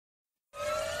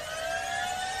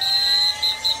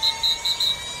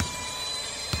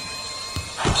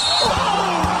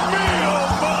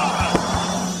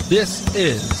This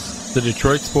is the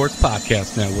Detroit Sports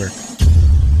Podcast Network.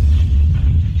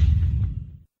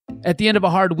 At the end of a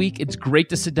hard week, it's great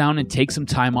to sit down and take some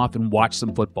time off and watch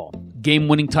some football.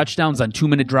 Game-winning touchdowns on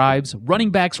 2-minute drives,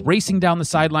 running backs racing down the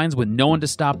sidelines with no one to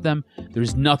stop them.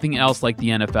 There's nothing else like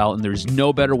the NFL, and there's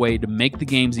no better way to make the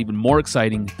games even more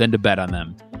exciting than to bet on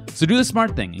them. So do the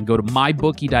smart thing and go to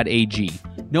mybookie.ag.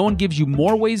 No one gives you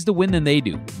more ways to win than they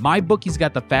do. MyBookie's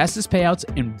got the fastest payouts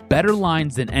and better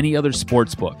lines than any other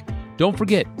sportsbook. Don't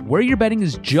forget, where you're betting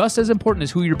is just as important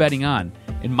as who you're betting on,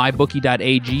 and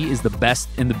mybookie.ag is the best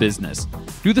in the business.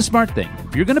 Do the smart thing.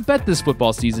 If you're going to bet this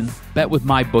football season, bet with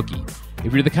MyBookie.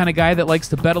 If you're the kind of guy that likes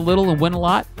to bet a little and win a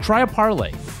lot, try a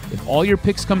parlay. If all your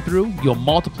picks come through, you'll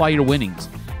multiply your winnings.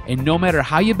 And no matter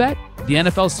how you bet, the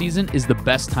NFL season is the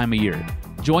best time of year.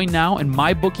 Join now and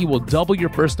MyBookie will double your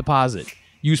first deposit.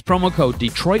 Use promo code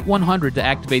Detroit100 to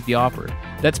activate the offer.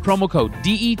 That's promo code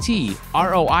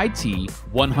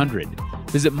DETROIT100.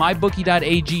 Visit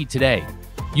mybookie.ag today.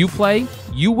 You play,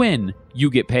 you win, you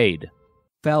get paid.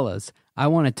 Fellas, I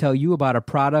want to tell you about a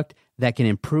product that can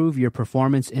improve your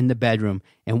performance in the bedroom.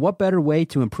 And what better way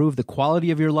to improve the quality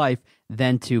of your life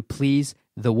than to please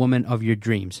the woman of your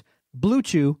dreams? Blue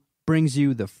Chew brings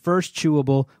you the first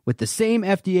chewable with the same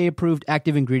FDA-approved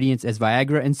active ingredients as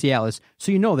Viagra and Cialis,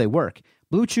 so you know they work.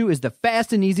 Blue Chew is the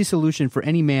fast and easy solution for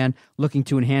any man looking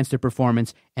to enhance their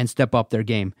performance and step up their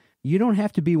game. You don't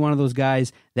have to be one of those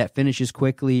guys that finishes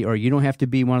quickly, or you don't have to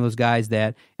be one of those guys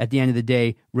that, at the end of the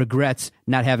day, regrets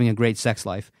not having a great sex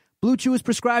life. Blue Chew is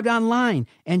prescribed online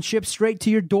and shipped straight to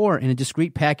your door in a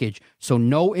discreet package, so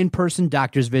no in-person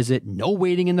doctor's visit, no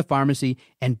waiting in the pharmacy,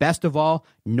 and best of all,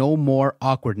 no more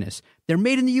awkwardness. They're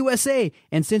made in the USA,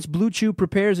 and since Blue Chew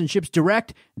prepares and ships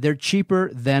direct, they're cheaper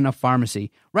than a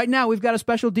pharmacy. Right now, we've got a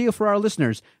special deal for our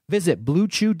listeners. Visit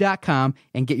BlueChew.com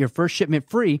and get your first shipment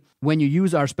free when you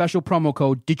use our special promo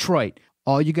code DETROIT.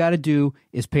 All you got to do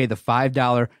is pay the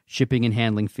 $5 shipping and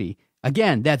handling fee.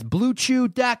 Again, that's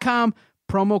BlueChew.com,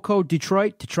 promo code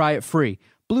Detroit to try it free.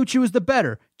 Blue Chew is the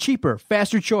better, cheaper,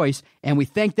 faster choice, and we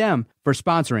thank them for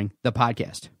sponsoring the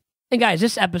podcast. And guys,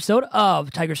 this episode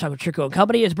of Tiger Talk with Chirco and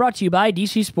Company is brought to you by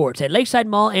DC Sports at Lakeside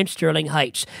Mall and Sterling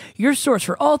Heights, your source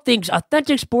for all things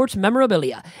authentic sports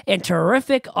memorabilia and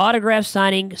terrific autograph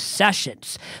signing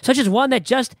sessions, such as one that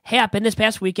just happened this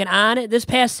past weekend on this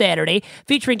past Saturday,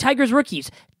 featuring Tigers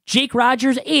rookies Jake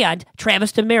Rogers and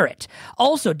Travis Demerit.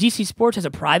 Also, DC Sports has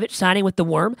a private signing with the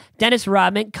Worm, Dennis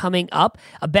Rodman, coming up,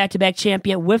 a back-to-back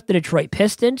champion with the Detroit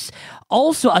Pistons.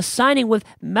 Also, a signing with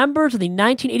members of the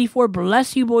 1984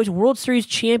 Bless You Boys World Series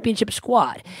Championship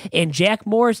squad, and Jack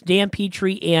Morris, Dan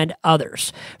Petrie, and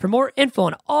others. For more info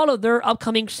on all of their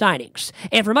upcoming signings,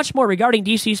 and for much more regarding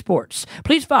DC Sports,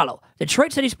 please follow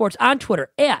Detroit City Sports on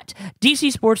Twitter at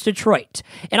DC Sports Detroit.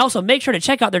 And also make sure to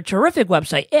check out their terrific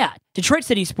website at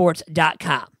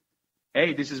DetroitCitySports.com.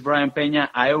 Hey, this is Brian Peña.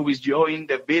 I always join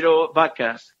the Vito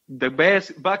podcast, the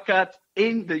best podcast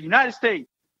in the United States.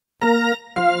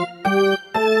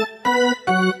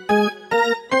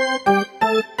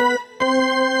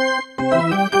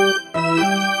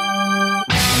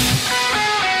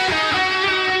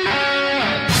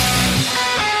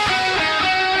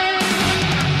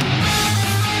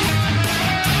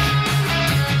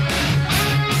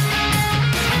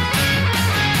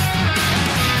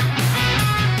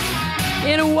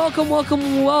 And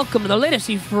welcome to the latest,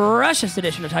 the freshest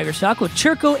edition of Tiger Talk with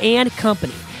Chirco and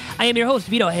Company. I am your host,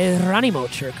 Vito Geronimo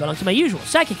Chirco, alongside my usual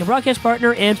sidekick and broadcast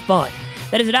partner and fun.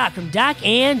 That is Doc from Doc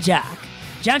and Jock,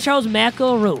 John Charles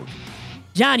McElroon.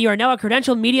 John, you are now a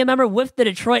credentialed media member with the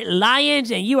Detroit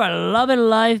Lions, and you are loving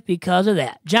life because of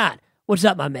that. John, what's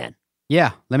up, my man?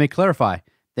 Yeah, let me clarify.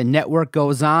 The network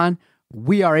goes on.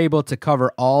 We are able to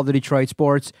cover all the Detroit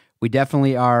sports. We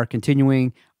definitely are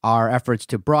continuing our efforts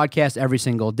to broadcast every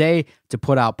single day, to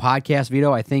put out podcasts,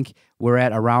 Vito. I think we're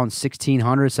at around 1,600,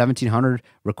 1,700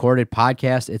 recorded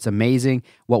podcasts. It's amazing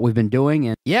what we've been doing.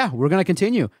 And yeah, we're going to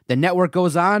continue. The network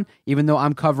goes on. Even though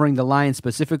I'm covering the Lions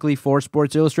specifically for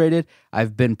Sports Illustrated,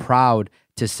 I've been proud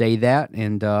to say that.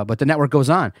 And but the network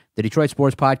goes on. The Detroit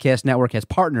Sports Podcast Network has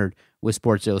partnered with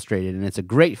Sports Illustrated, and it's a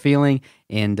great feeling.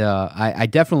 And I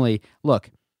definitely, look,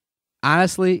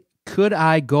 honestly, could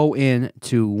I go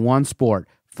into one sport,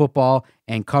 football,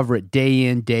 and cover it day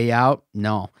in, day out?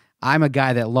 No. I'm a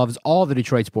guy that loves all the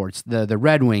Detroit sports, the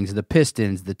Red Wings, the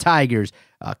Pistons, the Tigers,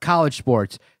 college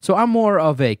sports. So I'm more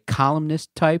of a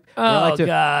columnist type.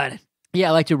 God. Yeah,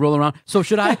 I like to roll around. So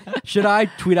should I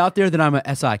tweet out there that I'm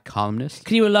a SI columnist?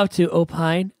 Because you would love to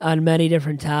opine on many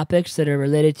different topics that are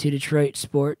related to Detroit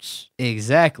sports.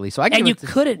 Exactly. So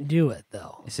couldn't do it,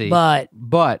 though. See, but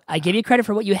I give you credit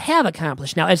for what you have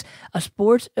accomplished. Now, as a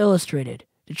Sports Illustrated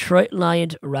Detroit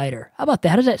Lions writer. How about that?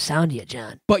 How does that sound to you,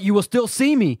 John? But you will still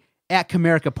see me at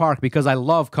Comerica Park because I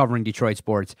love covering Detroit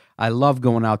sports. I love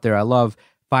going out there. I love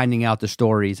finding out the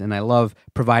stories, and I love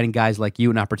providing guys like you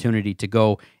an opportunity to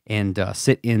go and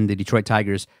sit in the Detroit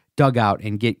Tigers dugout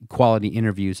and get quality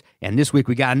interviews. And this week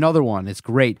we got another one. It's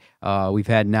great. We've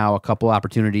had now a couple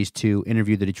opportunities to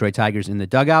interview the Detroit Tigers in the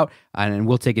dugout, and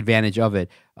we'll take advantage of it.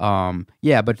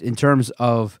 But in terms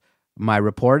of my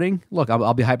reporting, look,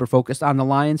 I'll be hyper-focused on the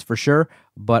Lions for sure,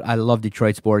 but I love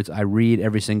Detroit sports. I read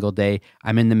every single day.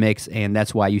 I'm in the mix, and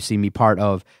that's why you see me part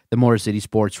of the Motor City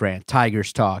Sports Rant,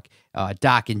 Tigers Talk,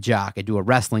 Doc and Jock. I do a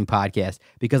wrestling podcast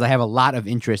because I have a lot of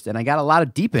interest, and I got a lot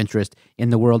of deep interest in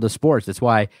the world of sports. That's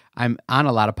why I'm on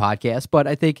a lot of podcasts, but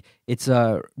I think it's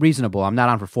reasonable. I'm not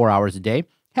on for 4 hours a day.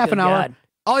 Half an hour.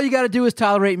 All you got to do is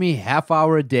tolerate me half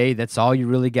hour a day. That's all you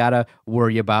really got to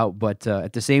worry about. But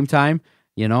at the same time,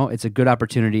 it's a good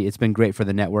opportunity. It's been great for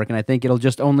the network, and I think it'll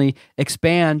just only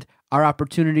expand our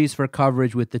opportunities for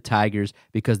coverage with the Tigers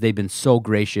because they've been so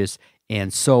gracious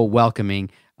and so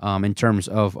welcoming in terms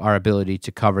of our ability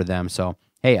to cover them. So,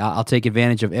 hey, I'll take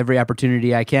advantage of every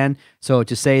opportunity I can. So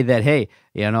to say that, hey,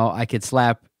 I could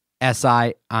slap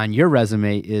SI on your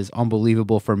resume is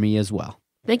unbelievable for me as well.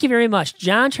 Thank you very much.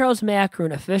 John Charles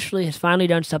Macron officially has finally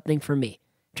done something for me.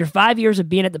 After 5 years of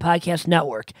being at the podcast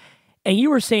network, and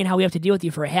you were saying how we have to deal with you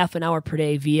for a half an hour per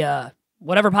day via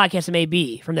whatever podcast it may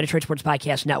be from the Detroit Sports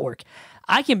Podcast Network.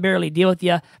 I can barely deal with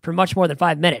you for much more than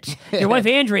 5 minutes. Your wife,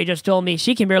 Andrea, just told me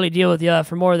she can barely deal with you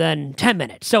for more than 10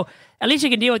 minutes. So at least she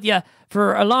can deal with you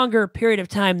for a longer period of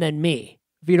time than me.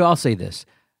 Vito, I'll say this.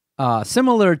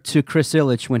 Similar to Chris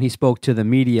Ilitch when he spoke to the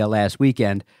media last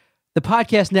weekend, the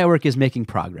podcast network is making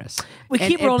progress. We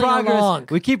keep rolling along.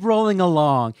 We keep rolling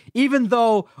along. Even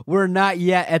though we're not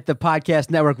yet at the podcast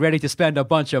network ready to spend a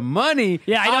bunch of money.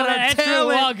 Yeah, I know that's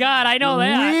true. Oh, God, I know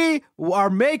that. We are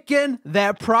making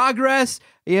that progress.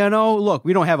 Look,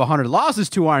 we don't have 100 losses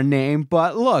to our name,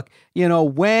 but look,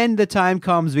 when the time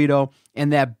comes, Vito,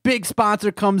 and that big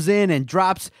sponsor comes in and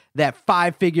drops that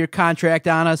 5-figure contract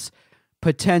on us,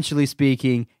 potentially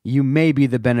speaking, you may be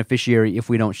the beneficiary if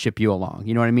we don't ship you along.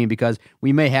 You know what I mean? Because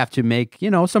we may have to make,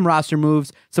 some roster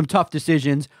moves, some tough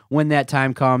decisions when that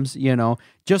time comes,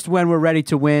 just when we're ready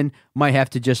to win, might have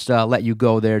to just let you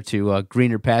go there to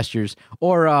greener pastures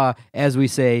or, as we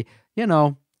say,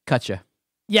 cut you.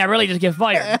 Yeah, really just get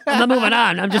fired. I'm not moving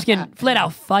on. I'm just getting flat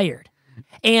out fired.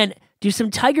 And do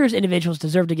some Tigers individuals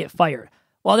deserve to get fired?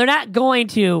 Well, they're not going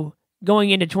into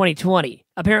 2020,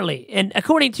 apparently. And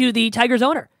according to the Tigers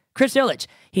owner, Chris Ilitch,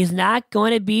 he's not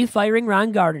going to be firing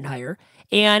Ron Gardenhire.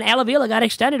 And Avila got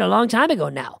extended a long time ago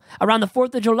now, around the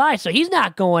 4th of July, so he's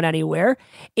not going anywhere.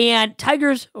 And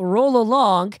Tigers roll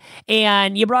along,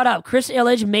 and you brought up Chris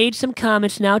Ilitch made some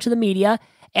comments now to the media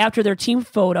after their team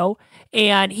photo,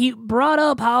 and he brought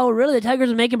up how really the Tigers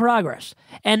are making progress.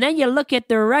 And then you look at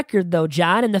their record, though,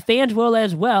 John, and the fans will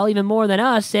as well, even more than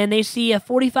us, and they see a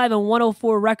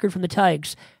 45-104 record from the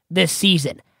Tigers this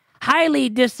season. Highly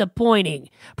disappointing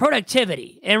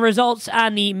productivity and results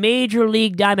on the Major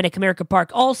League diamond at Comerica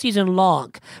Park all season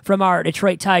long from our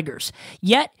Detroit Tigers.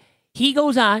 Yet, he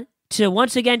goes on to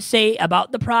once again say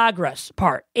about the progress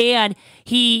part, and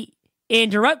he, in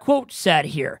direct quotes, said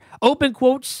here, open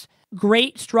quotes,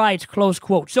 great strides, close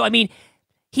quotes. So,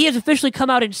 he has officially come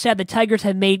out and said the Tigers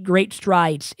have made great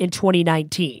strides in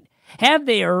 2019. Have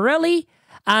they really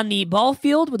on the ball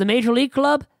field with the Major League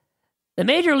Club? The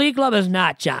Major League Club is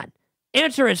not, John.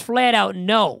 Answer is flat out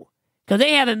no, because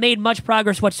they haven't made much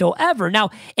progress whatsoever.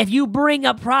 Now, if you bring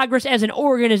up progress as an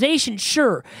organization,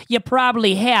 sure, you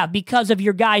probably have because of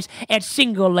your guys at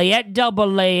single A, at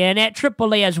double A, and at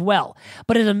triple A as well.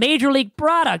 But as a Major League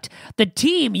product, the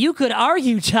team, you could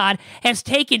argue, John, has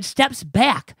taken steps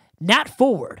back, not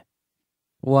forward.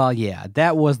 Well, yeah,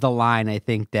 that was the line, I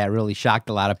think, that really shocked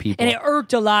a lot of people. And it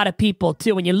irked a lot of people,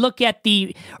 too, when you look at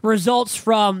the results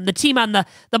from the team on the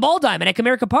ball diamond at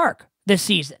Comerica Park this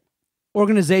season.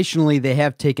 Organizationally, they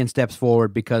have taken steps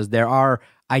forward because there are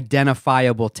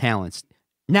identifiable talents.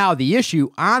 Now, the issue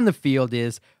on the field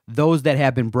is those that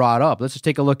have been brought up. Let's just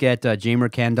take a look at Jamer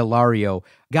Candelario.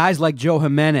 Guys like Joe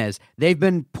Jimenez, they've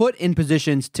been put in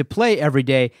positions to play every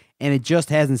day, and it just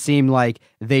hasn't seemed like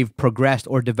they've progressed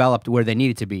or developed where they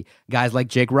needed to be. Guys like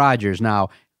Jake Rogers. Now,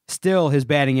 still his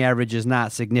batting average is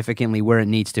not significantly where it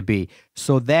needs to be.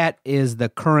 So that is the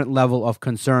current level of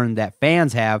concern that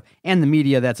fans have and the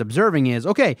media that's observing is,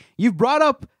 okay, you've brought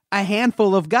up a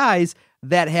handful of guys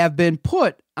that have been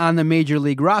put on the Major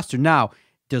League roster. Now,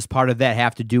 Does part of that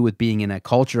have to do with being in a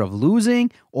culture of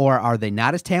losing, or are they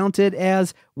not as talented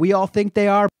as we all think they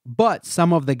are? But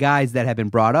some of the guys that have been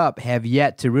brought up have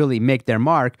yet to really make their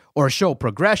mark or show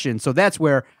progression. So that's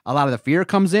where a lot of the fear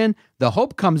comes in. The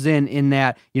hope comes in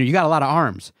that, you got a lot of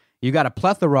arms. You got a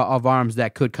plethora of arms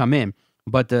that could come in.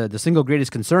 But the single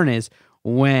greatest concern is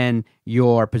when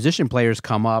your position players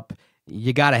come up,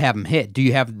 you got to have them hit. Do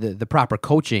you have the proper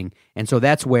coaching? And so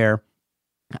that's where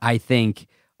I think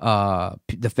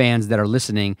the fans that are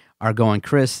listening are going,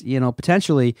 Chris,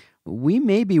 potentially we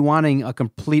may be wanting a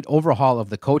complete overhaul of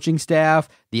the coaching staff,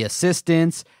 the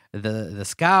assistants, the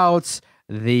scouts,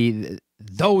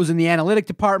 those in the analytic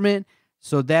department.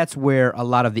 So that's where a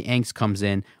lot of the angst comes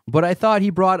in. But I thought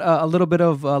he brought a little bit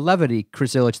of levity,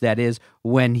 Chris Ilitch, that is,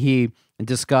 when he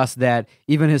discussed that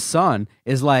even his son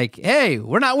is like, hey,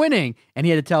 we're not winning. And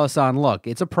he had to tell his son, look,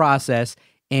 it's a process.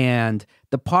 And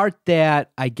the part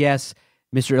that I guess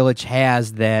Mr. Ilitch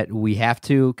has that we have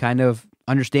to kind of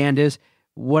understand is,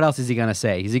 what else is he going to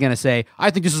say? Is he going to say,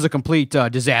 I think this is a complete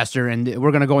disaster and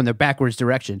we're going to go in the backwards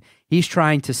direction? He's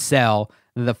trying to sell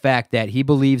the fact that he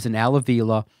believes in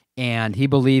Avila and he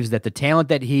believes that the talent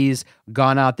that he's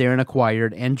gone out there and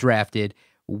acquired and drafted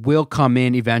will come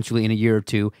in eventually in a year or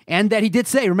two. And that he did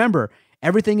say, remember,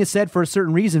 everything is said for a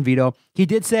certain reason, Vito. He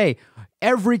did say,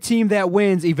 every team that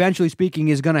wins, eventually speaking,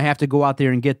 is going to have to go out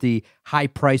there and get the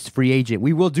high-priced free agent.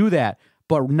 We will do that,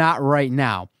 but not right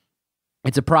now.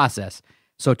 It's a process.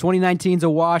 So 2019's a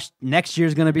wash. Next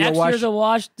year's going to be a wash. Next year's a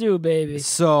wash too, baby.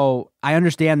 So I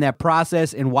understand that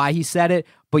process and why he said it.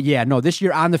 But yeah, no, this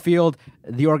year on the field,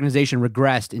 the organization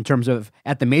regressed in terms of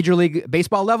at the Major League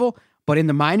Baseball level. But in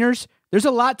the minors, there's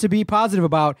a lot to be positive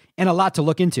about and a lot to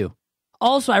look into.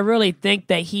 Also, I really think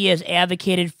that he has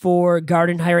advocated for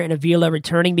Gardenhire and Avila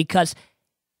returning because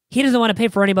he doesn't want to pay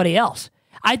for anybody else.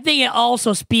 I think it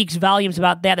also speaks volumes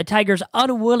about that, the Tigers'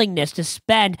 unwillingness to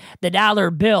spend the dollar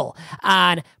bill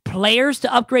on players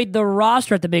to upgrade the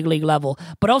roster at the big league level,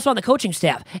 but also on the coaching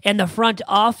staff and the front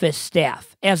office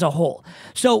staff as a whole.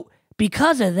 So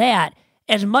because of that,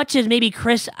 as much as maybe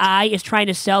Chris I is trying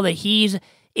to sell that he's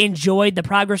enjoyed the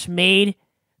progress made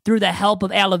through the help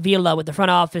of Avila with the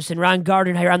front office and Ron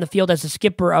Gardenhire on the field as the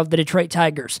skipper of the Detroit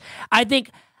Tigers, I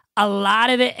think a lot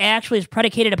of it actually is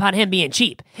predicated upon him being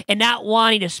cheap and not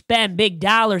wanting to spend big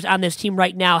dollars on this team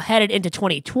right now headed into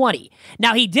 2020.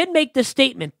 Now, he did make the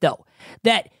statement, though,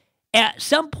 that at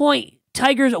some point,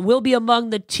 Tigers will be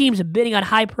among the teams bidding on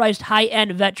high-priced,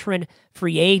 high-end veteran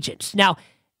free agents. Now,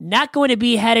 not going to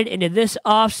be headed into this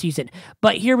offseason,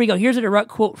 but here we go. Here's a direct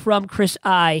quote from Chris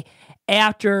I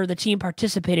after the team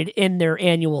participated in their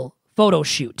annual photo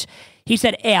shoot. He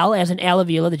said, Al, as in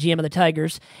Avila, the GM of the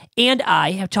Tigers, and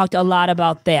I have talked a lot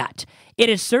about that. It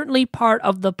is certainly part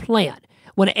of the plan.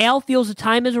 When Al feels the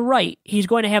time is right, he's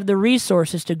going to have the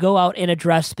resources to go out and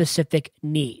address specific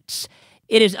needs.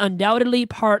 It is undoubtedly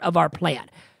part of our plan.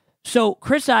 So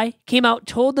Chris I came out,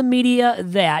 told the media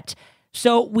that.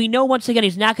 So we know once again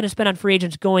he's not going to spend on free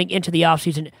agents going into the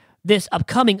offseason, this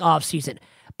upcoming offseason.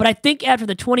 But I think after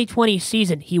the 2020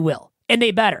 season, he will. And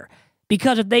they better.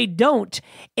 Because if they don't,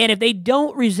 and if they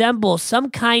don't resemble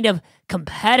some kind of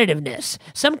competitiveness,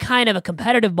 some kind of a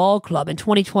competitive ball club in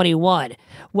 2021,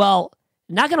 well,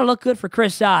 not going to look good for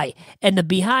Chris I, and the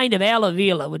behind of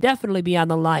Avila would definitely be on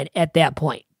the line at that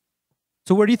point.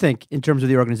 So where do you think, in terms of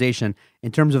the organization,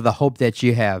 in terms of the hope that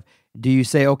you have, do you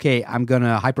say, okay, I'm going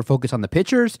to hyper-focus on the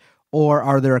pitchers, or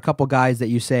are there a couple guys that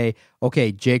you say,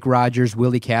 okay, Jake Rogers,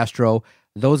 Willi Castro,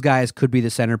 those guys could be the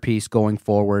centerpiece going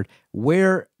forward?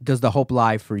 Where does the hope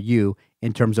lie for you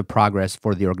in terms of progress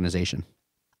for the organization?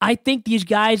 I think these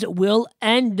guys will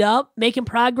end up making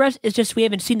progress. It's just we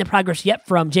haven't seen the progress yet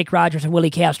from Jake Rogers and Willi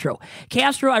Castro.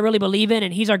 Castro, I really believe in,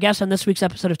 and he's our guest on this week's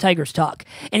episode of Tigers Talk.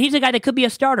 And he's a guy that could be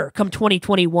a starter come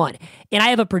 2021. And I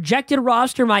have a projected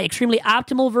roster, my extremely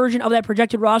optimal version of that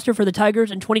projected roster for the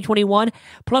Tigers in 2021,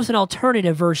 plus an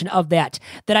alternative version of that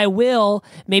I will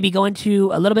maybe go into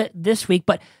a little bit this week,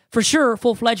 but for sure,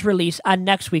 full-fledged release on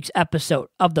next week's episode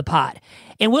of the pod.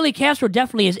 And Willi Castro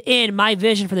definitely is in my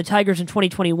vision for the Tigers in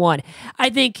 2021. I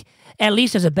think, at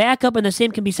least as a backup, and the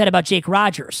same can be said about Jake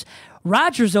Rogers.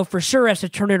 Rogers, though, for sure has to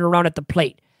turn it around at the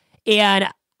plate. And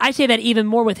I say that even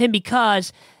more with him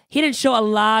because he didn't show a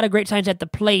lot of great signs at the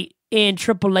plate in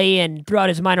AAA and throughout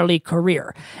his minor league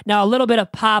career. Now, a little bit of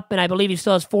pop, and I believe he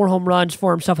still has 4 home runs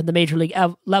for himself at the major league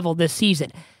level this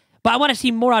season. But I want to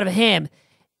see more out of him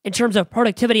in terms of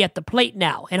productivity at the plate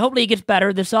now. And hopefully he gets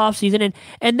better this offseason.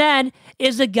 And then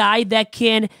is a guy that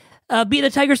can be the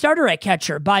Tiger starter at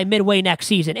catcher by midway next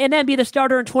season, and then be the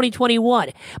starter in 2021.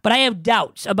 But I have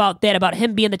doubts about that, about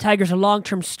him being the Tigers'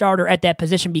 long-term starter at that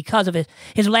position because of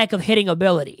his lack of hitting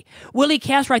ability. Willi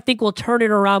Castro, I think, will turn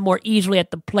it around more easily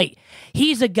at the plate.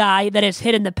 He's a guy that has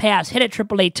hit in the past, hit at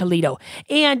AAA Toledo,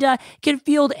 and can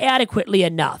field adequately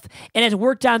enough, and has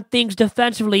worked on things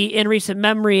defensively in recent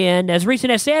memory, and as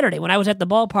recent as Saturday when I was at the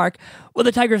ballpark with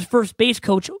the Tigers' first base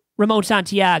coach, Ramon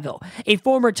Santiago, a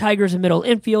former Tigers middle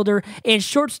infielder and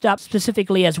shortstop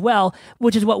specifically as well,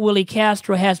 which is what Willi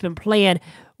Castro has been playing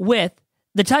with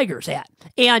the Tigers at.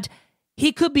 And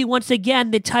he could be, once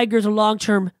again, the Tigers'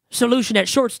 long-term solution at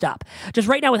shortstop. Just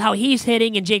right now with how he's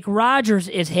hitting and Jake Rogers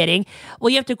is hitting,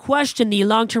 well, you have to question the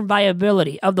long-term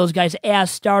viability of those guys as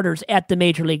starters at the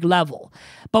major league level.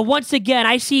 But once again,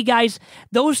 I see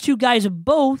those two guys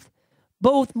both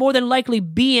more than likely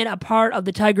being a part of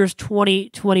the Tigers'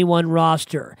 2021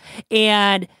 roster.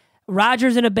 And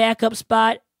Rogers in a backup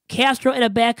spot, Castro in a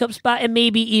backup spot, and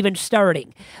maybe even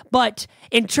starting. But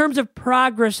in terms of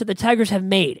progress that the Tigers have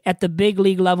made at the big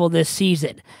league level this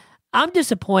season, I'm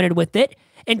disappointed with it,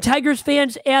 and Tigers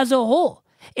fans as a whole.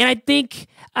 And I think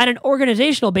on an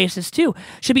organizational basis, too,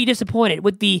 should be disappointed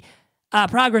with the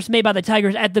progress made by the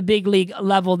Tigers at the big league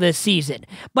level this season.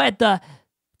 But at the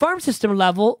farm system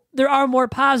level, there are more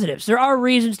positives. There are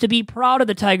reasons to be proud of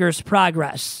the Tigers'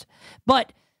 progress.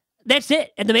 But that's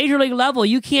it. At the major league level,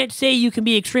 you can't say you can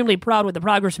be extremely proud with the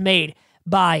progress made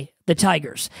by the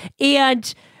Tigers.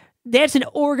 And that's an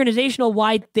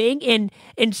organizational-wide thing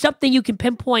and something you can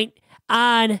pinpoint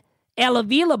on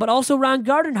Avila, but also Ron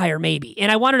Gardenhire maybe.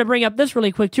 And I wanted to bring up this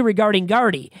really quick, too, regarding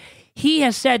Gardy. He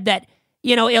has said that,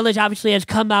 Ilitch obviously has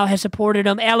come out, has supported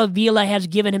him. Avila has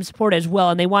given him support as well,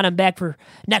 and they want him back for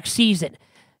next season,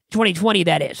 2020,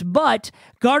 that is. But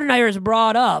Gardenhire has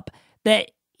brought up that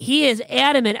he is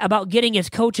adamant about getting his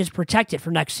coaches protected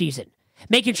for next season,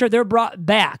 making sure they're brought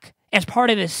back as part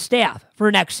of his staff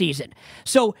for next season.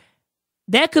 So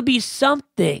that could be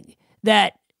something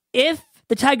that if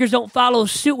the Tigers don't follow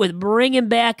suit with bringing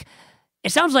back,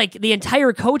 it sounds like the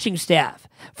entire coaching staff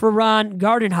for Ron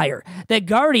Gardenhire, that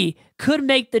Gardy could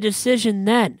make the decision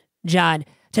then, John,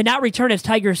 to not return as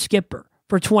Tigers skipper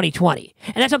for 2020.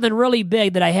 And that's something really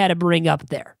big that I had to bring up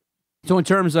there. So in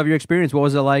terms of your experience, what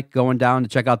was it like going down to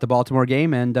check out the Baltimore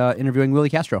game and interviewing Willi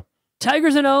Castro?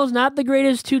 Tigers and O's, not the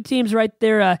greatest two teams right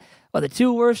there. The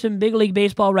two worst in big league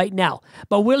baseball right now.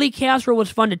 But Willi Castro was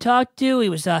fun to talk to. He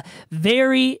was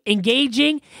very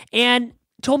engaging and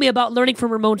told me about learning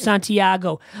from Ramon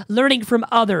Santiago, learning from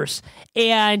others,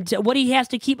 and what he has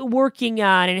to keep working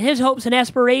on, and his hopes and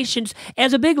aspirations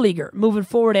as a big leaguer moving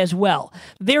forward as well.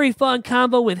 Very fun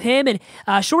combo with him, and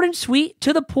short and sweet,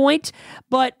 to the point,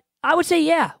 but I would say,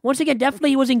 yeah, once again,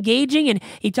 definitely he was engaging, and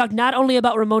he talked not only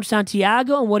about Ramon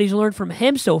Santiago and what he's learned from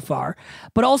him so far,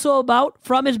 but also about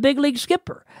from his big league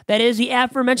skipper. That is the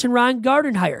aforementioned Ron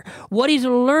Gardenhire, what he's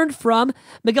learned from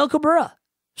Miguel Cabrera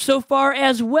so far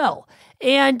as well.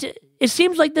 And it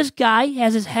seems like this guy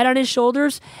has his head on his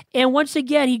shoulders, and once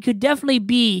again, he could definitely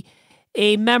be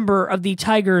a member of the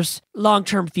Tigers'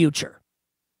 long-term future.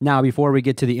 Now, before we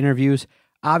get to the interviews,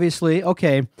 obviously,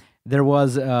 okay, there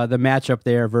was the matchup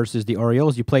there versus the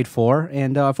Orioles. You played 4,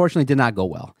 and unfortunately did not go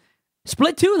well.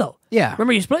 Split 2, though. Yeah.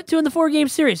 Remember, you split 2 in the 4-game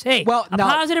series. Hey, well, a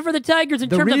positive for the Tigers in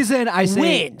terms of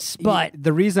wins. But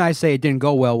the reason I say it didn't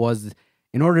go well was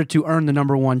in order to earn the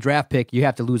number 1 draft pick, you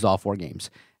have to lose all 4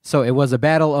 games. So it was a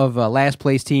battle of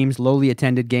last-place teams, lowly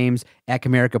attended games at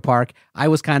Comerica Park. I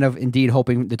was kind of indeed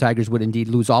hoping the Tigers would indeed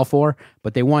lose all 4,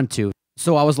 but they won 2.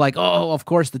 So I was like, oh, of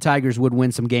course the Tigers would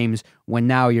win some games when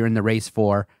now you're in the race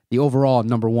for the overall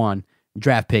number 1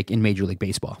 draft pick in Major League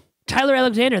Baseball. Tyler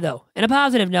Alexander, though, in a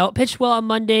positive note, pitched well on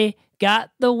Monday, got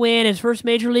the win, his first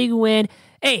Major League win.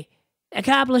 Hey,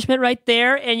 accomplishment right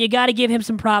there, and you got to give him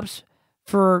some props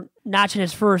for notching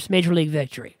his first Major League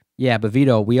victory. Yeah, but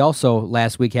Vito, we also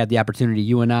last week had the opportunity,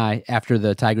 you and I, after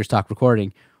the Tigers Talk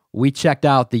recording, we checked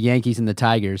out the Yankees and the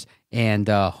Tigers, and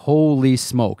holy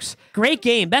smokes. Great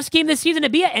game. Best game this season to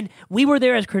be at, and we were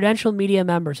there as credentialed media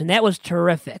members, and that was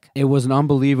terrific. It was an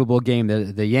unbelievable game.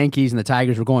 The Yankees and the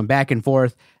Tigers were going back and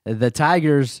forth. The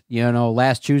Tigers,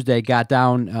 last Tuesday got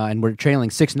down and were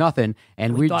trailing 6-0,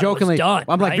 and we jokingly, done,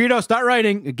 I'm like, Vito, start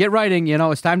writing, get writing,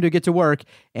 it's time to get to work,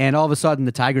 and all of a sudden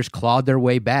the Tigers clawed their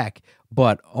way back.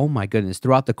 But, oh my goodness,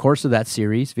 throughout the course of that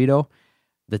series, Vito,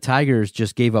 the Tigers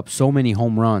just gave up so many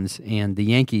home runs, and the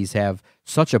Yankees have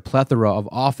such a plethora of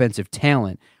offensive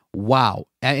talent. Wow.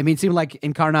 I mean, it seemed like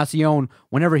Encarnacion,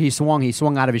 whenever he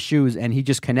swung out of his shoes, and he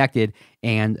just connected,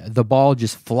 and the ball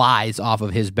just flies off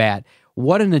of his bat.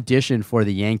 What an addition for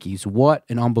the Yankees. What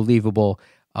an unbelievable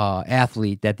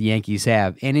athlete that the Yankees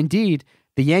have. And indeed,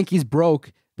 the Yankees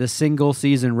broke the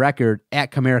single-season record at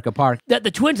Comerica Park. That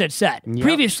the Twins had set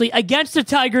previously against the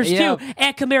Tigers, too,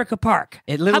 at Comerica Park.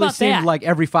 It literally seemed like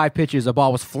every 5 pitches, a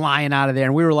ball was flying out of there,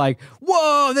 and we were like,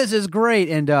 whoa, this is great.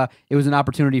 And it was an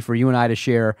opportunity for you and I to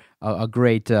share a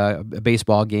great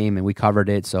baseball game, and we covered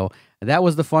it. So that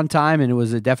was the fun time, and it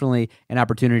was definitely an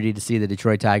opportunity to see the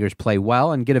Detroit Tigers play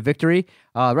well and get a victory.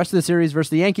 The rest of the series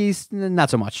versus the Yankees, not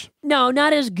so much. No,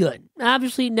 not as good.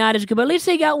 Obviously not as good, but at least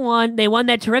they got one. They won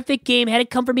that terrific game, had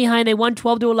it come from behind. They won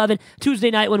 12-11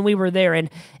 Tuesday night when we were there, and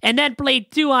then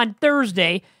played 2 on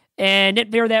Thursday, and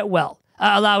didn't fare that well.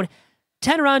 Allowed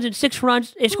 10 runs and 6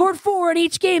 runs. They scored 4 in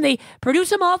each game. They produced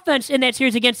some offense in that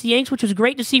series against the Yanks, which was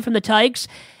great to see from the Tigers.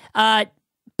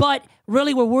 But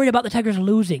really, we're worried about the Tigers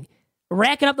losing,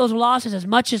 racking up those losses as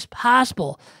much as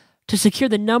possible to secure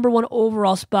the number 1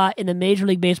 overall spot in the Major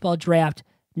League Baseball draft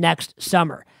next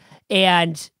summer.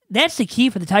 And that's the key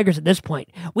for the Tigers at this point.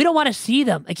 We don't want to see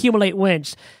them accumulate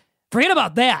wins. Forget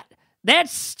about that.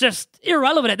 That's just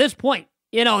irrelevant at this point.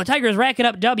 You know, the Tigers racking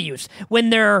up W's when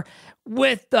they're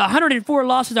with 104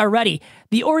 losses already.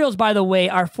 The Orioles, by the way,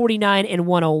 are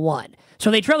 49-101. So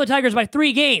they trail the Tigers by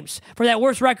 3 games for that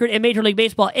worst record in Major League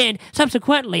Baseball and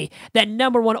subsequently that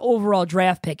number 1 overall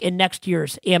draft pick in next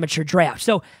year's amateur draft.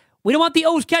 So we don't want the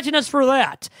O's catching us for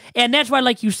that. And that's why,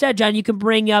 like you said, John, you can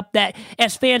bring up that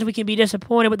as fans we can be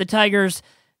disappointed with the Tigers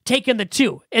taking the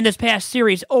 2 in this past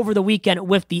series over the weekend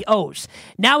with the O's.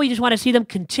 Now we just want to see them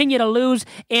continue to lose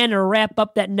and wrap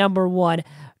up that number 1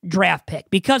 draft pick.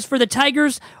 Because for the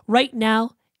Tigers right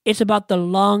now, it's about the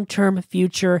long-term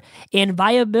future and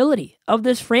viability of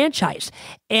this franchise.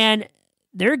 And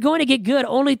they're going to get good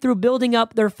only through building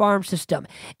up their farm system.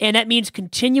 And that means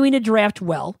continuing to draft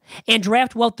well and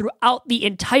draft well throughout the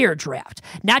entire draft,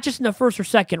 not just in the first or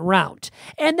second round.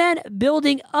 And then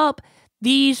building up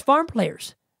these farm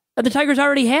players that the Tigers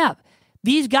already have.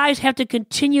 These guys have to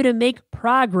continue to make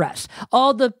progress.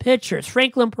 All the pitchers,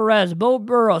 Franklin Perez, Bo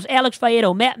Burrows, Alex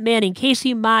Faedo, Matt Manning,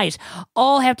 Casey Mize,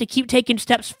 all have to keep taking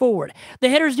steps forward. The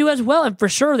hitters do as well, and for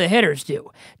sure the hitters do.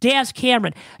 Daz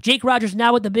Cameron, Jake Rogers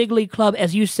now with the big league club,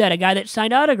 as you said, a guy that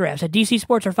signed autographs at DC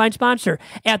Sports, our fine sponsor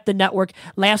at the network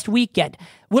last weekend.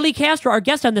 Willi Castro, our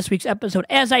guest on this week's episode,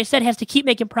 as I said, has to keep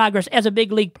making progress as a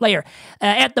big league player.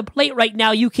 At the plate right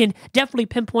now, you can definitely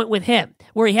pinpoint with him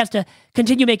where he has to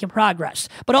continue making progress,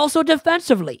 but also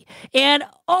defensively. And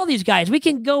all these guys, we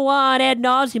can go on ad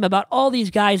nauseum about all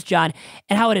these guys, John,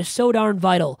 and how it is so darn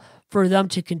vital for them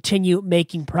to continue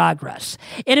making progress.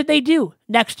 And if they do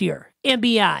next year and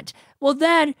beyond, well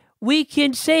then we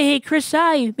can say, hey, Chris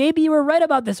I, maybe you were right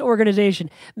about this organization.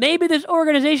 Maybe this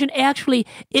organization actually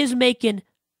is making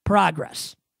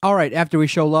progress. All right, after we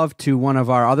show love to one of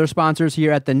our other sponsors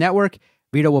here at the network,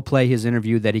 Vito will play his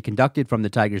interview that he conducted from the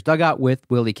Tigers dugout with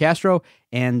Willi Castro,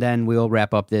 and then we'll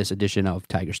wrap up this edition of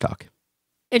Tigers Talk.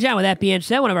 And John, with that being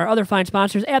said, one of our other fine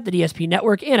sponsors at the DSP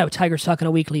Network and of Tigers Talk on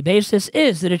a weekly basis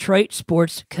is the Detroit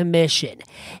Sports Commission.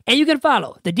 And you can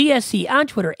follow the DSC on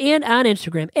Twitter and on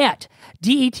Instagram at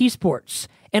DET Sports.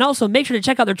 And also make sure to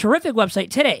check out their terrific website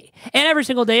today and every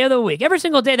single day of the week, every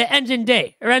single day that ends in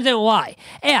day or ends in Y,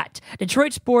 at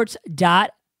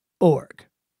DetroitSports.org.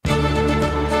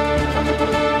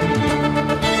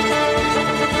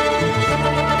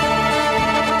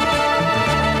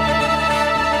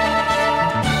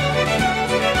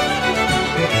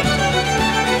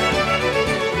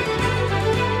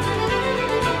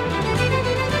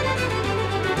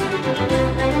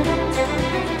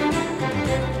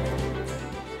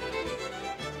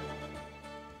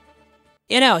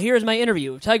 And now, here's my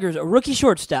interview with Tigers rookie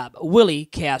shortstop, Willi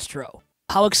Castro.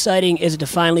 How exciting is it to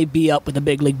finally be up with the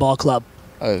big league ball club?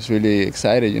 I was really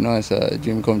excited, it's a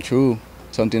dream come true.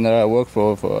 Something that I worked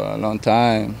for a long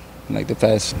time, like the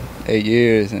past 8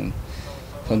 years, and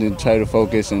something to try to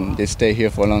focus and just stay here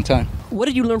for a long time. What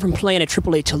did you learn from playing at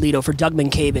AAA Toledo for Doug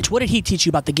Minkiewicz? What did he teach you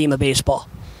about the game of baseball?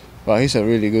 Well, he's a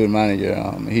really good manager.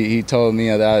 He told me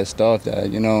a lot of stuff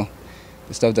that,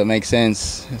 the stuff that makes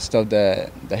sense, stuff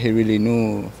that he really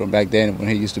knew from back then when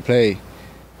he used to play.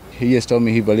 He just told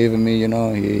me he believed in me,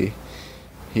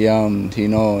 He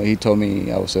told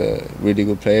me I was a really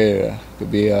good player,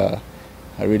 could be a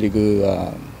really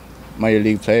good minor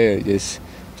league player. Just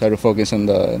try to focus on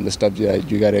the stuff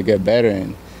that you gotta get better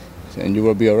in, and you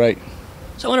will be all right.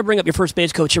 So I want to bring up your first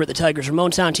base coach here at the Tigers,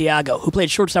 Ramon Santiago, who played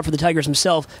shortstop for the Tigers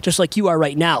himself, just like you are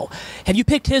right now. Have you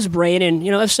picked his brain? And,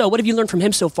 if so, what have you learned from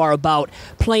him so far about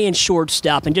playing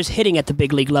shortstop and just hitting at the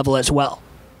big league level as well?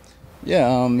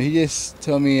 Yeah, he just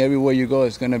told me everywhere you go,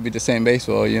 it's going to be the same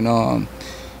baseball, He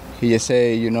he just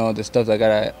say, the stuff that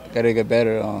gotta get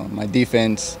better on my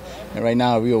defense. And right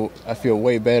now, I feel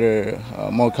way better,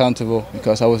 more comfortable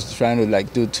because I was trying to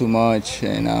do too much.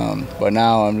 And but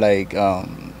now I'm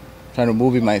trying to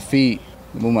move my feet.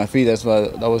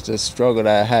 That was the struggle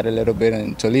that I had a little bit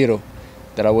in Toledo,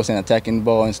 that I wasn't attacking the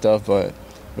ball and stuff. But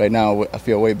right now I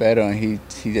feel way better, and he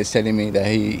just telling me that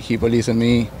he believes in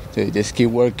me to just keep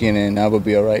working and I will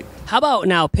be all right. How about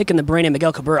now picking the brain of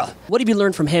Miguel Cabrera? What have you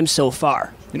learned from him so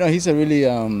far? He's a really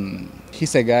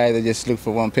he's a guy that just look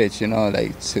for one pitch,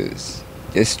 to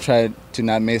just try to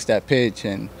not miss that pitch.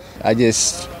 And I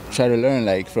just try to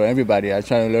learn for everybody. I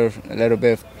try to learn a little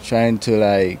bit, trying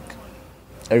to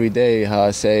every day, how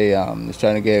I say, just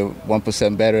trying to get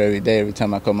 1% better every day, every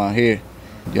time I come out here.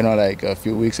 A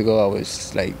few weeks ago, I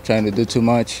was trying to do too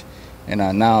much, and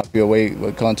now I feel way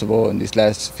comfortable. In these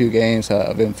last few games,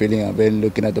 I've been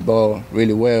looking at the ball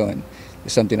really well, and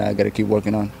it's something I got to keep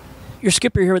working on. Your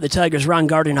skipper here with the Tigers, Ron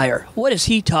Gardenhire, what has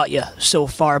he taught you so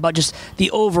far about just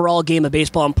the overall game of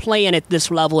baseball and playing at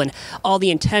this level and all the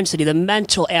intensity, the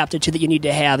mental aptitude that you need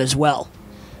to have as well?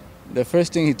 The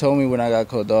first thing he told me when I got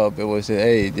called up, it was,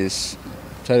 hey, just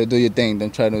try to do your thing.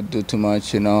 Don't try to do too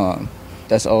much,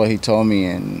 That's all he told me,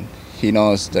 and he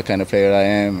knows the kind of player I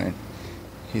am. And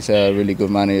he's a really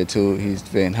good manager, too. He's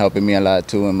been helping me a lot,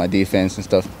 too, in my defense and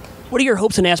stuff. What are your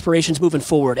hopes and aspirations moving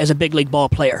forward as a big league ball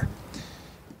player?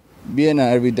 Being an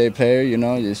everyday player,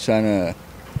 just trying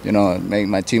to, make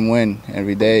my team win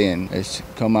every day and just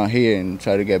come out here and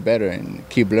try to get better and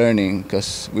keep learning,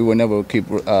 because we will never keep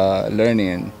learning.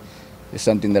 And it's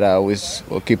something that I always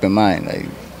will keep in mind,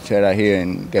 try out here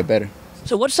and get better.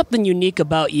 So what's something unique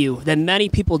about you that many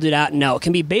people do not know? It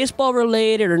can be baseball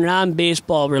related or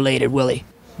non-baseball related, Willie.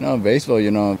 Baseball,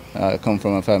 I come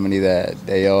from a family that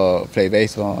they all play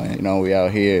baseball, and, we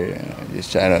out here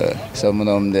just trying to, some of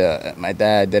them, my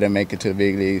dad didn't make it to the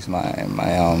big leagues, my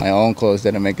uncles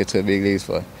didn't make it to the big leagues,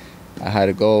 but I had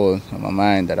a goal in my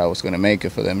mind that I was going to make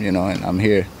it for them, and I'm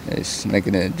here. It's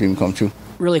making a dream come true.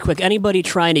 Really quick, anybody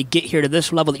trying to get here to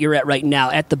this level that you're at right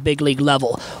now, at the big league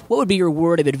level, what would be your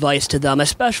word of advice to them,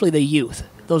 especially the youth,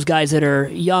 those guys that are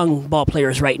young ball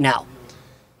players right now?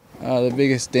 The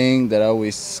biggest thing that I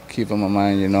always keep on my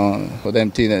mind, for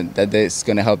them that it's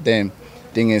going to help them,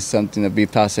 thing is something to be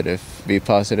positive. Be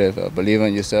positive, believe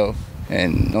in yourself,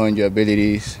 and knowing your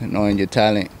abilities, knowing your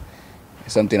talent.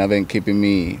 It's something that been keeping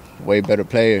me way better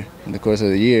player in the course of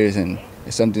the years, and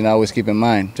it's something I always keep in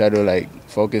mind. Try to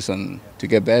focus on to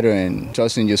get better and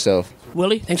trust in yourself.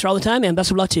 Willie, thanks for all the time, and best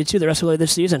of luck to you too the rest of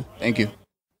this season. Thank you.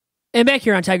 And back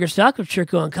here on Tigers Talk with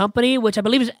Chirco and Company, which I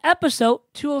believe is episode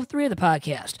 203 of the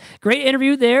podcast. Great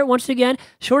interview there, once again,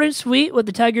 short and sweet with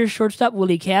the Tigers shortstop,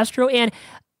 Willi Castro. And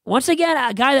once again,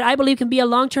 a guy that I believe can be a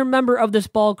long-term member of this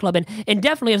ball club. And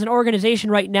definitely as an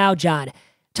organization right now, John,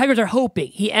 Tigers are hoping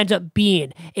he ends up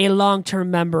being a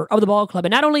long-term member of the ball club.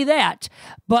 And not only that,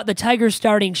 but the Tigers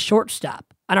starting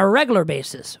shortstop on a regular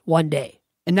basis one day.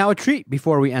 And now a treat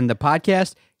before we end the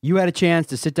podcast. You had a chance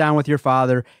to sit down with your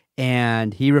father,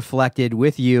 and he reflected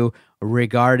with you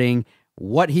regarding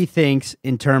what he thinks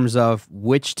in terms of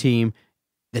which team,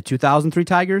 the 2003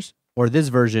 Tigers or this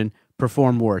version,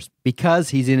 performed worse. Because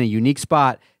he's in a unique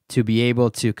spot to be able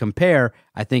to compare,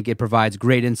 I think it provides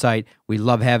great insight. We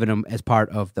love having him as part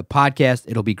of the podcast.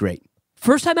 It'll be great.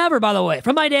 First time ever, by the way,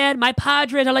 from my dad, my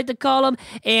Padres, I like to call him,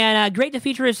 and great to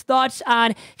feature his thoughts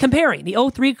on comparing the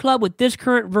 03 club with this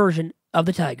current version of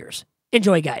the Tigers.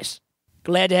 Enjoy, guys.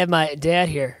 Glad to have my dad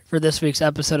here for this week's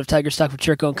episode of Tigers Talk with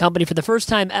Chirco and Company for the first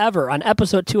time ever on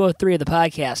episode 203 of the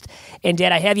podcast. And,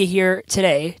 Dad, I have you here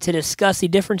today to discuss the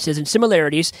differences and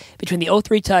similarities between the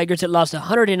 03 Tigers that lost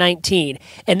 119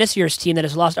 and this year's team that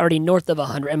has lost already north of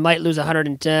 100 and might lose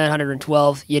 110,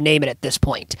 112, you name it at this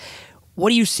point. What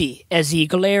do you see as the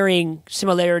glaring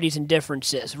similarities and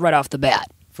differences right off the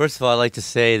bat? First of all, I'd like to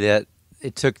say that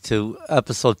it took to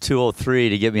episode 203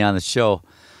 to get me on the show.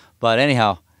 But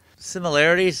anyhow,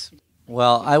 similarities?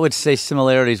 Well, I would say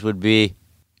similarities would be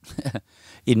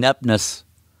ineptness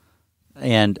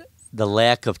and the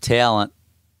lack of talent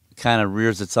kind of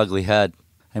rears its ugly head.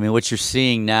 I mean, what you're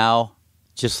seeing now,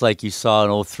 just like you saw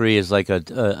in 03, is like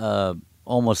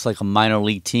almost like a minor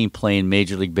league team playing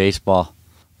Major League Baseball.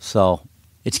 So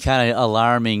it's kind of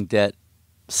alarming that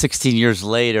 16 years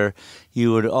later,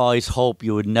 you would always hope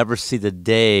you would never see the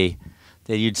day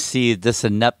that you'd see this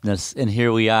ineptness, and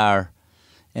here we are.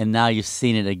 And now you've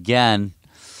seen it again,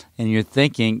 and you're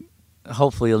thinking,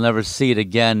 hopefully you'll never see it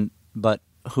again, but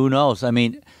who knows? I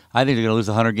mean, I think they're going to lose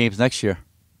 100 games next year.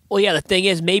 Well, yeah, the thing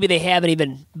is, maybe they haven't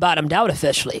even bottomed out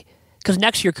officially, because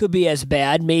next year could be as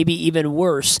bad, maybe even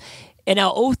worse. And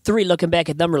now 03, looking back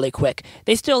at them really quick,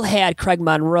 they still had Craig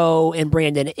Monroe and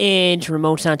Brandon Inge,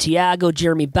 Ramon Santiago,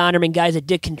 Jeremy Bonderman, guys that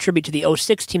did contribute to the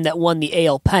 06 team that won the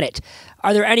AL pennant.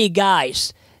 Are there any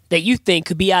guys that you think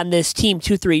could be on this team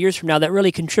 2-3 years from now that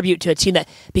really contribute to a team that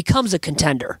becomes a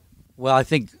contender? Well, I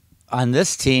think on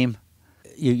this team,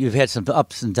 you've had some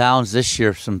ups and downs this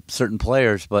year, some certain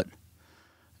players, but,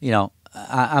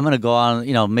 I'm going to go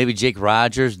on, maybe Jake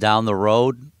Rogers down the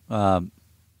road.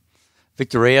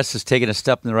 Victor Reyes has taken a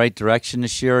step in the right direction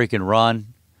this year. He can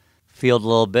run, field a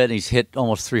little bit, and he's hit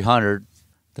almost 300.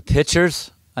 The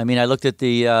pitchers, I looked at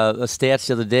the stats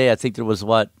the other day. I think there was,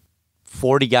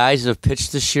 40 guys that have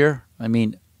pitched this year.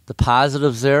 The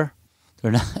positives there,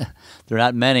 they're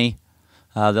not many.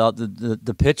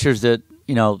 The pitchers that,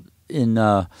 in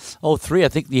 03, I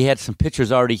think you had some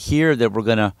pitchers already here that were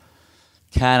going to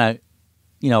kind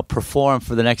of, perform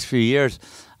for the next few years.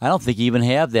 I don't think you even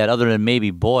have that other than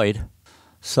maybe Boyd.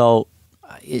 So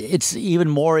it's even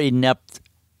more inept.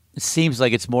 It seems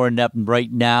like it's more inept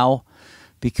right now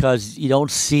because you don't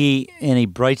see any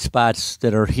bright spots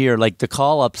that are here. Like the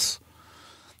call-ups,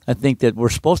 I think that we're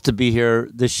supposed to be here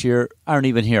this year aren't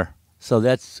even here. So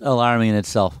that's alarming in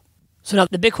itself. So now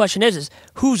the big question is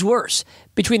who's worse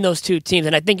between those two teams?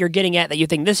 And I think you're getting at that you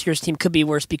think this year's team could be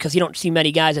worse because you don't see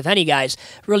many guys, if any guys,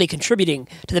 really contributing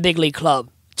to the big league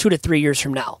club 2 to 3 years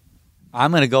from now.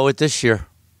 I'm going to go with this year.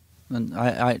 And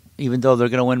I even though they're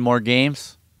going to win more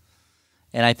games,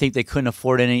 and I think they couldn't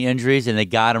afford any injuries, and they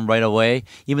got them right away.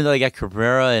 Even though they got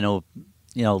Cabrera and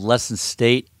less in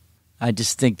state, I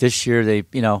just think this year they,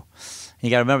 you got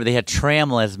to remember they had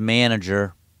Trammell as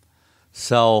manager,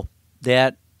 so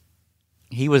that.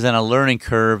 He was on a learning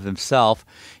curve himself.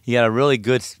 He got a really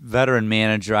good veteran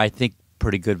manager, I think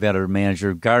pretty good veteran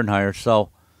manager, Gardenhire,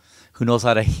 so who knows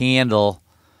how to handle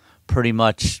pretty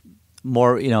much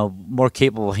more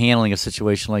capable of handling a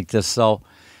situation like this. So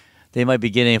they might be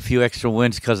getting a few extra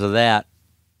wins because of that.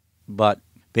 But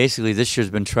basically this year's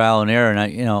been trial and error,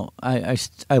 and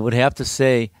I would have to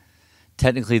say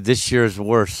technically this year is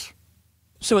worse.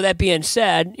 So with that being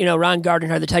said, Ron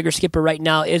Gardenhire, the Tiger skipper right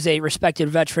now, is a respected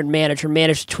veteran manager,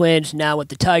 managed the Twins, now with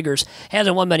the Tigers.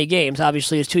 Hasn't won many games,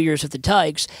 obviously, his 2 years with the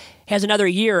Tigers. Has another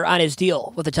year on his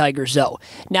deal with the Tigers, though.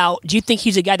 Now, do you think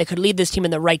he's a guy that could lead this team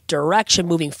in the right direction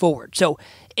moving forward? So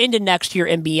into next year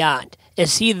and beyond,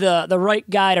 is he the right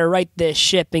guy to right this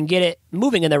ship and get it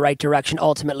moving in the right direction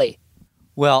ultimately?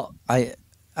 Well, I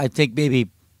think maybe,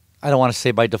 I don't want to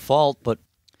say by default, but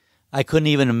I couldn't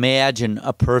even imagine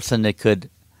a person that could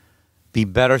be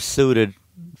better suited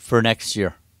for next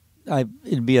year. I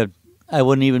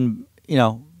wouldn't even,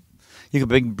 you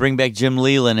could bring back Jim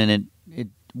Leland and it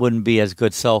wouldn't be as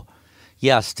good. So,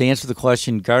 yes, to answer the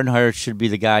question, Gardenhire should be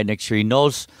the guy next year. He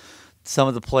knows some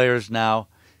of the players now.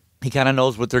 He kind of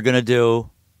knows what they're going to do.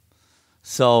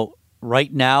 So,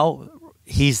 right now,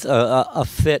 he's a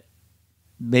fit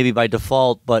maybe by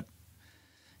default, but,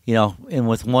 and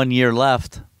with 1 year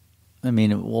left,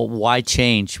 why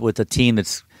change with a team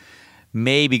that's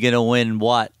maybe going to win,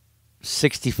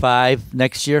 65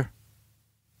 next year?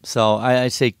 So I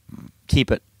say keep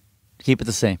it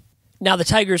the same. Now the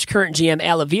Tigers' current GM,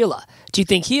 Avila, do you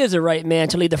think he is the right man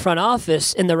to lead the front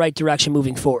office in the right direction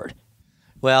moving forward?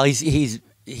 Well, he's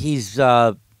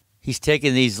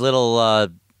taking these little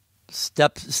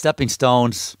stepping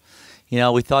stones.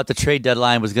 We thought the trade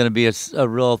deadline was going to be a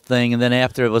real thing, and then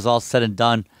after it was all said and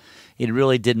done, it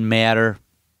really didn't matter.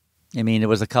 There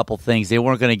was a couple things. They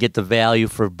weren't going to get the value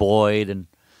for Boyd and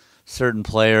certain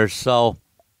players. So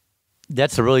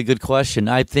that's a really good question.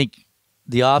 I think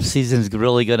the offseason is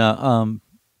really going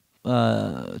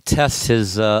to test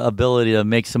his ability to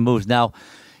make some moves. Now,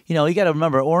 you got to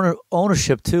remember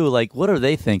ownership too. Like, what are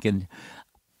they thinking?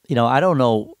 I don't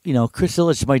know. Chris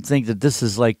Ilitch might think that this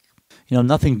is like,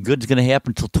 nothing good's going to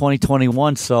happen until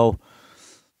 2021. So,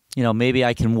 maybe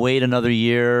I can wait another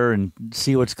year and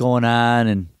see what's going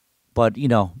on. But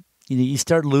you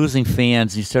start losing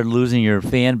fans, you start losing your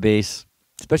fan base,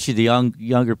 especially the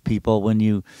younger people when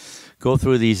you go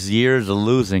through these years of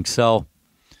losing. So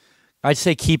I'd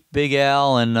say keep Big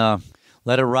Al and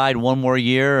let it ride one more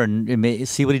year and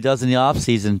see what he does in the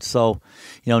offseason. So,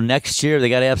 next year they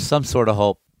got to have some sort of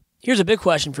hope. Here's a big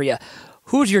question for you.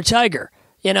 Who's your Tiger?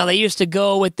 They used to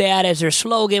go with that as their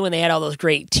slogan when they had all those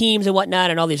great teams and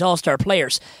whatnot and all these all-star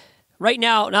players. Right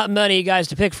now, not many guys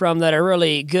to pick from that are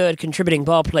really good contributing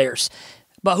ball players.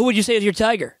 But who would you say is your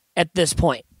Tiger at this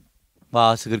point? Well,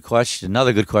 that's a good question.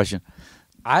 Another good question.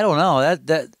 I don't know.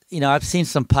 That I've seen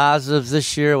some positives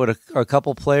this year with a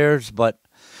couple players, but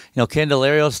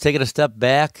Candelario's taking a step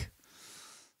back.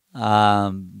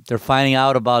 They're finding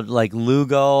out about like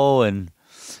Lugo and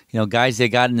guys they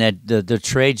got in the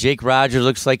trade. Jake Rogers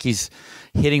looks like he's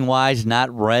hitting wise, not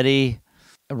ready.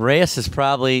 Reyes is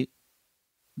probably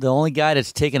the only guy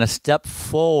that's taken a step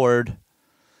forward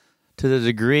to the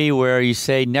degree where you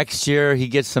say next year he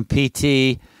gets some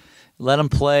PT, let him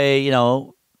play,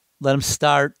 let him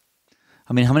start.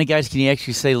 I mean, how many guys can you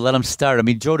actually say let him start? I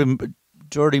mean,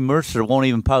 Jordy Mercer won't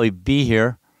even probably be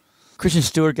here. Christian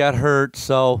Stewart got hurt,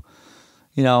 so,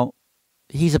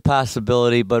 he's a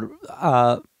possibility. But,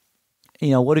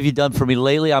 what have you done for me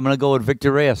lately? I'm going to go with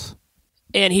Victor Reyes.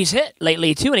 And he's hit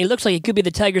lately, too, and he looks like he could be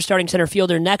the Tigers' starting center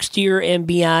fielder next year and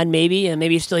beyond, maybe, and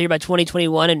maybe he's still here by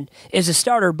 2021 and is a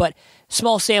starter, but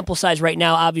small sample size right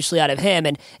now, obviously, out of him.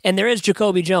 And there is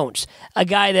Jacoby Jones, a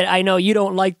guy that I know you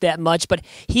don't like that much, but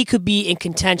he could be in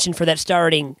contention for that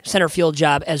starting center field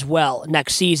job as well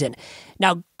next season.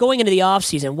 Now, going into the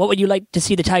offseason, what would you like to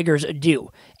see the Tigers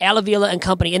do? Avila and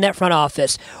company in that front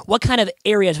office, what kind of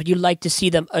areas would you like to see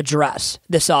them address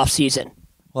this offseason?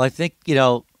 Well, I think,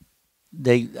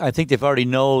 I think they've already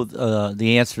know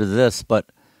the answer to this,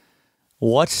 but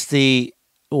what's the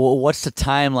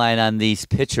timeline on these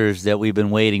pitchers that we've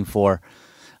been waiting for?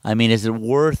 I mean, is it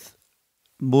worth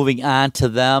moving on to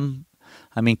them?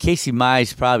 I mean, Casey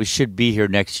Mize probably should be here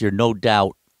next year, no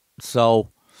doubt.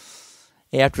 So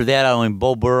after that, I mean,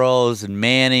 Bo Burrows and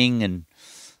Manning and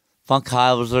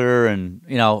Funkhauser and,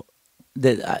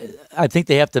 I think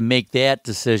they have to make that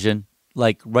decision,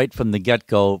 like right from the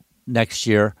get-go next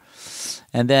year.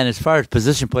 And then as far as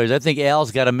position players, I think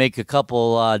Al's got to make a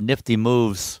couple nifty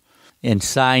moves and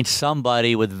sign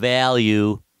somebody with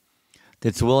value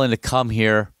that's willing to come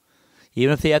here.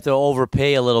 Even if they have to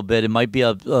overpay a little bit, it might be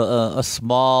a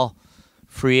small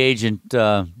free agent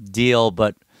deal,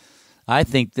 but I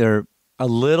think they're a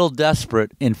little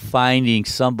desperate in finding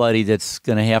somebody that's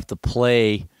going to have to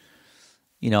play,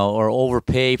 or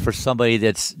overpay for somebody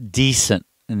that's decent.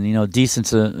 And,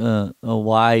 decent's a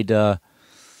wide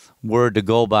word to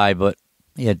go by, but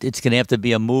yeah, it's going to have to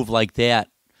be a move like that.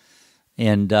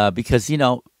 And because,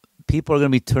 people are going to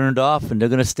be turned off and they're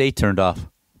going to stay turned off.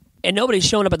 And nobody's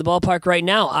showing up at the ballpark right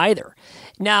now either.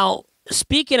 Now,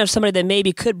 speaking of somebody that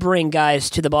maybe could bring guys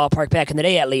to the ballpark back in the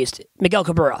day at least, Miguel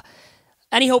Cabrera.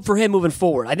 Any hope for him moving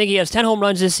forward? I think he has 10 home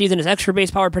runs this season. His extra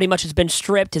base power pretty much has been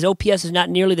stripped. His OPS is not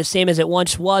nearly the same as it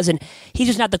once was, and he's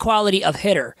just not the quality of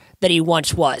hitter that he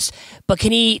once was. But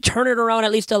can he turn it around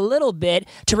at least a little bit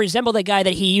to resemble the guy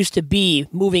that he used to be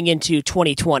moving into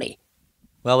 2020?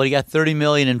 Well, when he got $30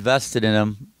 million invested in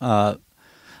him, I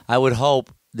would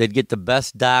hope they'd get the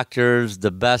best doctors,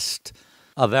 the best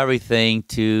of everything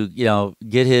to,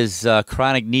 get his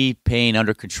chronic knee pain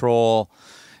under control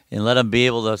and let him be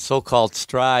able to so-called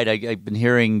stride. I've been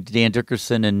hearing Dan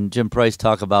Dickerson and Jim Price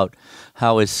talk about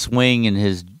how his swing and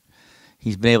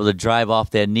he's been able to drive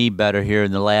off that knee better here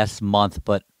in the last month.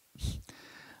 But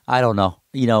I don't know.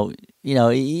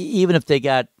 Even if they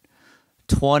got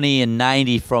 20 and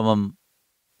 90 from him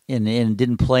and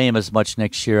didn't play him as much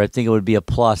next year, I think it would be a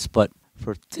plus. But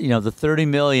for the $30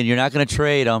 million, you're not going to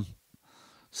trade him.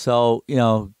 So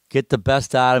get the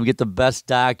best out of him, get the best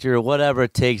doctor, whatever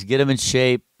it takes, get him in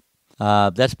shape.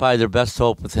 That's probably their best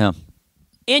hope with him.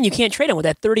 And you can't trade him with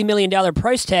that $30 million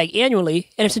price tag annually,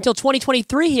 and it's until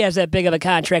 2023 he has that big of a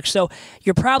contract, so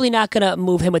you're probably not going to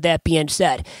move him with that being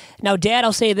said. Now, Dad,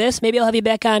 I'll say this. Maybe I'll have you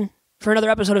back on for another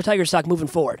episode of Tigers Talk moving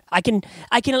forward. I can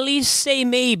at least say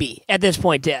maybe at this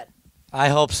point, Dad. I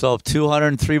hope so.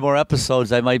 203 more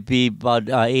episodes. I might be about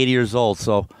 80 years old,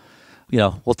 so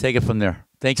we'll take it from there.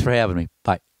 Thanks for having me.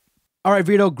 Bye. All right,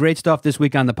 Vito, great stuff this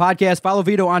week on the podcast. Follow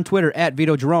Vito on Twitter at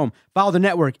Vito Jerome. Follow the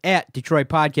network at Detroit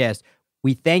Podcast.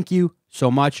 We thank you so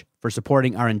much for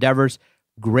supporting our endeavors.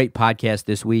 Great podcast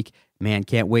this week. Man,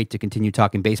 can't wait to continue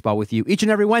talking baseball with you each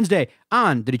and every Wednesday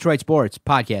on the Detroit Sports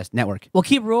Podcast Network. We'll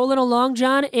keep rolling along,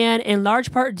 John, and in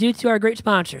large part due to our great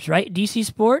sponsors, right? DC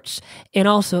Sports and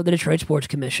also the Detroit Sports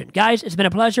Commission. Guys, it's been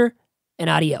a pleasure,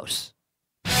 and adios.